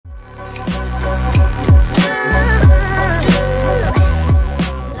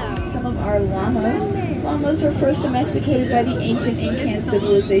first domesticated by the ancient Incan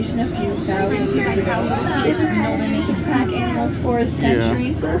civilization a few thousand years ago. They've been known to pack animals for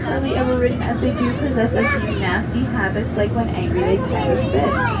centuries, but are hardly ever ridden, as they do possess a few nasty habits, like when angry they tend to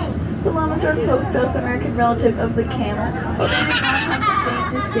spit. The llamas are a close South American relative of the camel, but they do not have the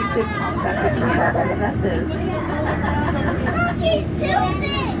same distinctive hump that the camel possesses.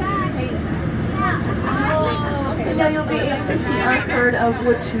 And now you'll be able to see our herd of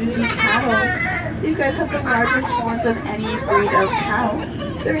Watusi cattle. These guys have the largest horns of any breed of cow.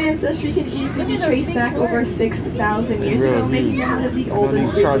 Their ancestry can easily be traced back over 6,000 years ago, making them one of the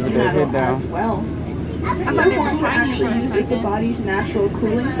oldest breeds of cattle as well. The horns are actually used as the body's natural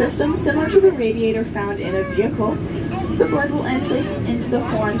cooling system, similar to the radiator found in a vehicle. The blood will enter into the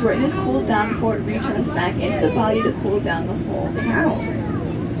horns where it is cooled down before it returns back into the body to cool down the whole cow.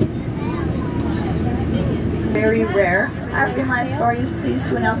 Very rare. African Life Safari is pleased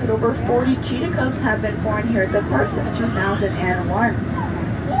to announce that over 40 cheetah cubs have been born here at the park since 2001.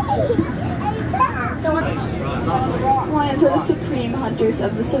 Lions are the supreme hunters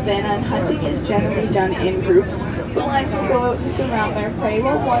of the savannah, and hunting is generally done in groups. The lions will go out and surround their prey,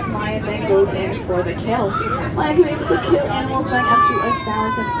 while one lion then goes in for the kill. Lions are able to kill animals weighing up to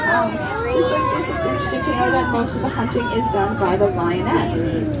 1,000 pounds. Despite this, it's interesting to know that most of the hunting is done by the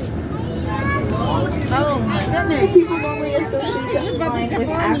lioness. Oh my goodness. People normally associate the lion with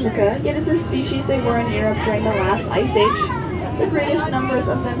Africa, yet as a species they were in Europe during the last ice age. The greatest numbers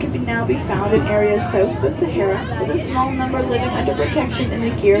of them can now be found in areas south of Sahara, with a small number living under protection in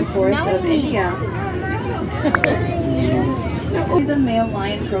the Gir forest of India. Only the male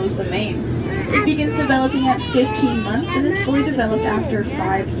lion grows the mane. It begins developing at 15 months and is fully developed after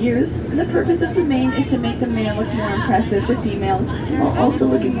 5 years. And the purpose of the mane is to make the male look more impressive to females, while also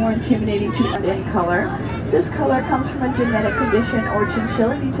looking more intimidating to them in color. This color comes from a genetic condition or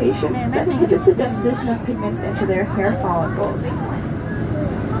chinchilla mutation that inhibits the deposition of pigments into their hair follicles.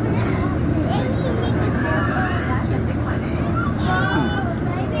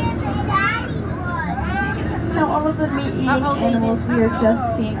 Now, all of the meat-eating animals we are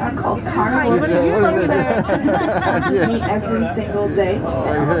just seeing are called carnivores. They consume 2 to 6 pounds of meat every single day. And all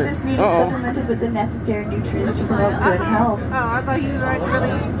of this meat is supplemented with the necessary nutrients to promote good health. Oh, I thought you were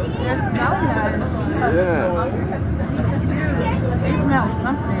really smelling that. Yeah. They smell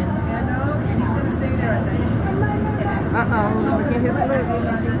something. Uh-oh, look at his lips.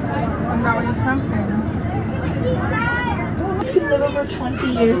 Smelling something. Can live over 20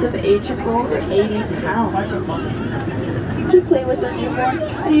 years of age and grow over 80 pounds. To play with a newborn,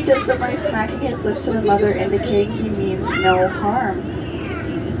 and he does so by smacking his lips to the mother, indicating he means no harm.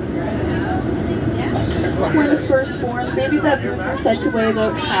 When first born, baby baboons are said to weigh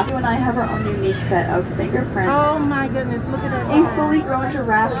about half. You and I have our own unique set of fingerprints. Oh my goodness, look at that. A fully grown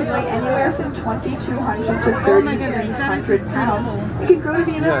giraffe can weigh anywhere from 2,200 to 3,300 pounds. It can grow to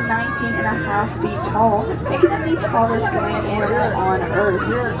be about 19.5 feet tall, making them the tallest land animal on Earth.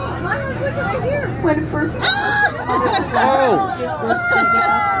 When first born, the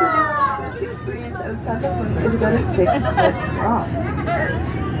first experience outside the womb is about a 6-foot drop.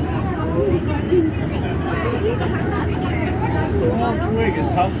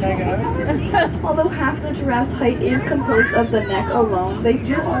 Although half the giraffe's height is composed of the neck alone, they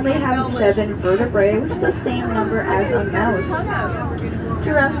do only have 7 vertebrae, which is the same number as a mouse.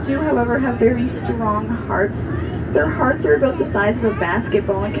 Giraffes do, however, have very strong hearts. Their hearts are about the size of a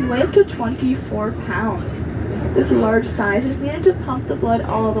basketball and can weigh up to 24 pounds. This large size is needed to pump the blood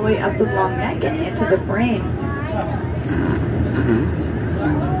all the way up the long neck and into the brain.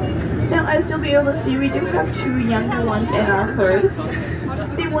 Now, as you'll be able to see, we do have 2 younger ones in our herd.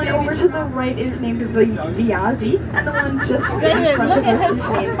 The one over to the right is named Viazi, and the one just in front of us is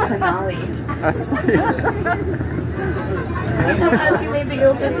named Kanali. Now, as you may be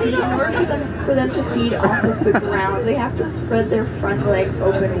able to see, in order for them to feed off of the ground, they have to spread their front legs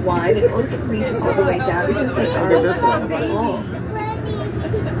open wide in order to reach all the way down, because they are so small.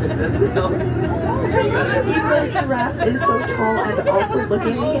 Even though the giraffe is so tall and awkward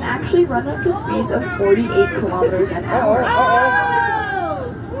looking, he can actually run up to speeds of 48 kilometers an hour.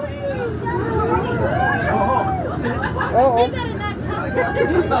 Oh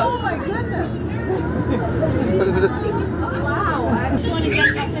my goodness! Wow, I actually want to get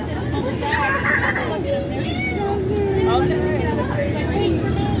up with this little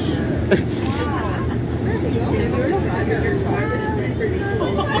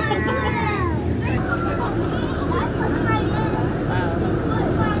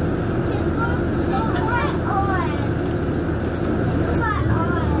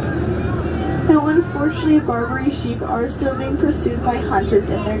Now, Though unfortunately Barbary sheep are still being pursued by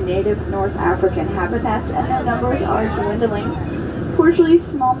hunters in their native North African habitats and their numbers are dwindling. Fortunately,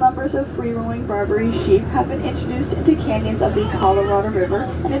 small numbers of free-roaming Barbary sheep have been introduced into canyons of the Colorado River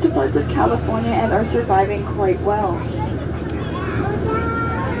and into parts of California and are surviving quite well.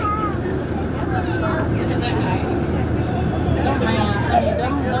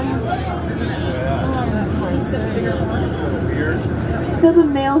 Now the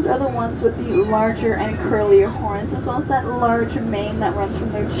males are the ones with the larger and curlier horns, as well as that large mane that runs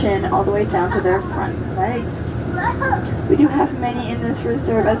from their chin all the way down to their front legs. We do have many in this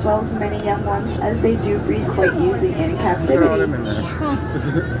reserve, as well as many young ones, as they do breed quite easily in captivity.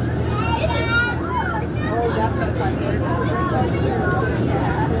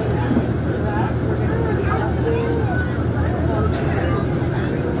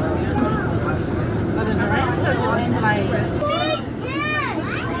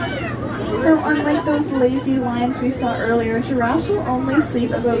 Now, unlike those lazy lions we saw earlier, giraffes will only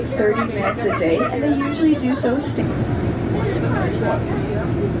sleep about 30 minutes a day, and they usually do so standing.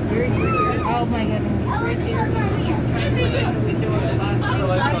 Oh my goodness.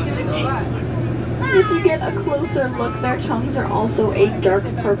 If you get a closer look, their tongues are also a dark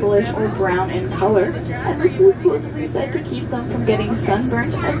purplish or brown in color, and this is supposedly said to keep them from getting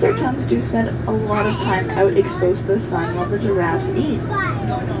sunburnt, as their tongues do spend a lot of time out exposed to the sun while the giraffes eat.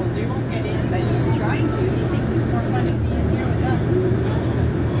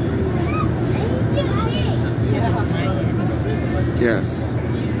 Yes.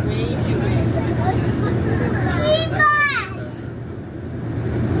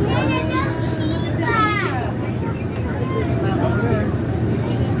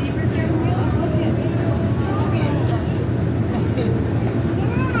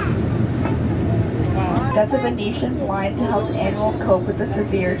 That's a Venetian blind to help the animal cope with the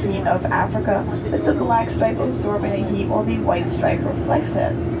severe heat of Africa, with the black stripe absorbing the heat while the white stripe reflects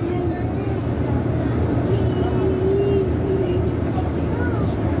it.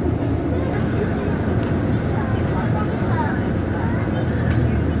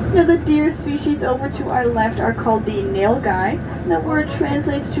 Now the deer species over to our left are called the nilgai. The word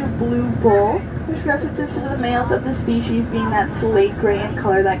translates to blue bull, which references to the males of the species being that slate gray in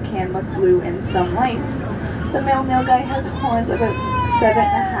color that can look blue in some lights. The male nilgai has horns about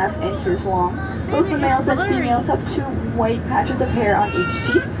 7.5 inches long. Both the males and females have 2 white patches of hair on each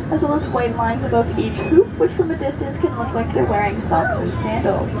cheek, as well as white lines above each hoof, which from a distance can look like they're wearing socks and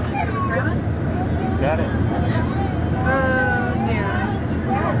sandals. Got it.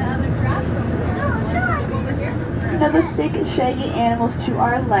 Now the thick, shaggy animals to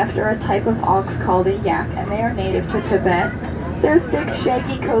our left are a type of ox called a yak, and they are native to Tibet. Their thick,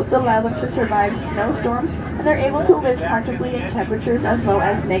 shaggy coats allow them to survive snowstorms, and they're able to live comfortably in temperatures as low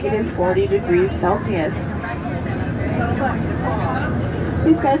as -40 degrees Celsius.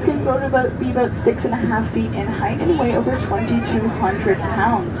 These guys can grow to be about 6.5 feet in height and weigh over 2,200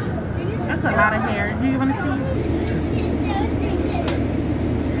 pounds. That's a lot of hair. Do you want to see?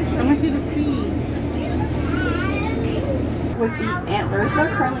 I want you to see. With the antlers, they're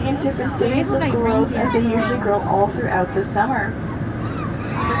currently in different stages of growth, as they usually grow all throughout the summer.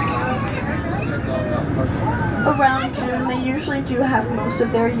 Around June, they usually do have most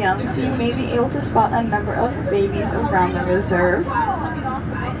of their young, so you may be able to spot a number of babies around the reserve.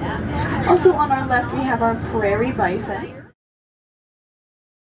 Also on our left, we have our prairie bison.